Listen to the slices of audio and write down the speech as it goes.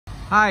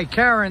Hi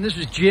Karen, this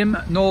is Jim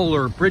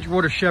Knoller,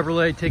 Bridgewater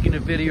Chevrolet, taking a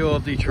video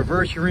of the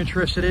Traverse you're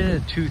interested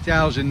in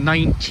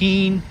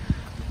 2019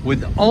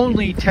 with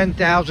only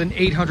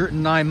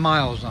 10,809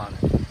 miles on it.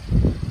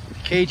 The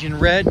Cajun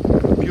red,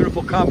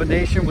 beautiful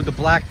combination with the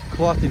black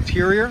cloth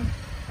interior.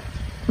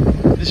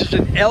 This is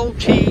an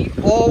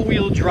LT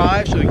all-wheel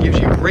drive, so it gives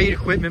you a great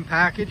equipment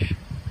package.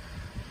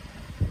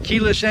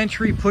 Keyless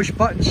entry, push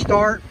button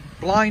start,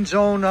 blind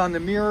zone on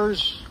the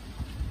mirrors,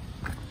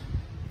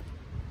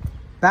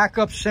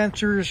 backup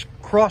sensors,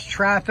 cross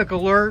traffic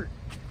alert,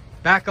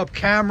 backup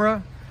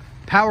camera,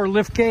 power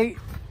lift gate.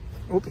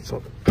 Oops.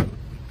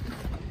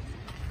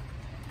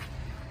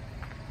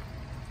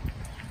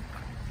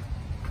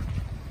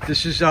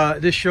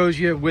 This shows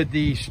you with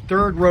the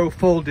third row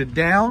folded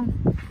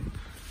down.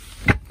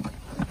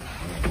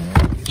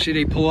 See,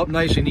 they pull up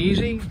nice and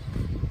easy.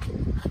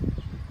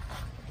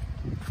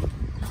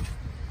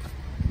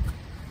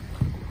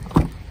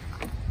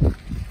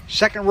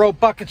 Second row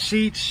bucket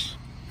seats.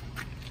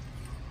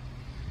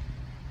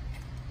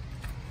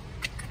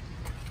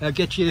 That'll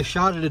get you a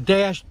shot of the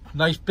dash.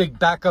 Nice big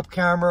backup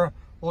camera.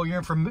 All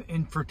your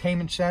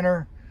infotainment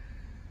center.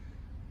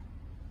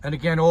 And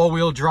again,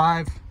 all-wheel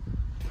drive.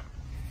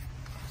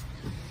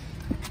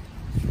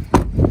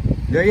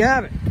 There you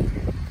have it.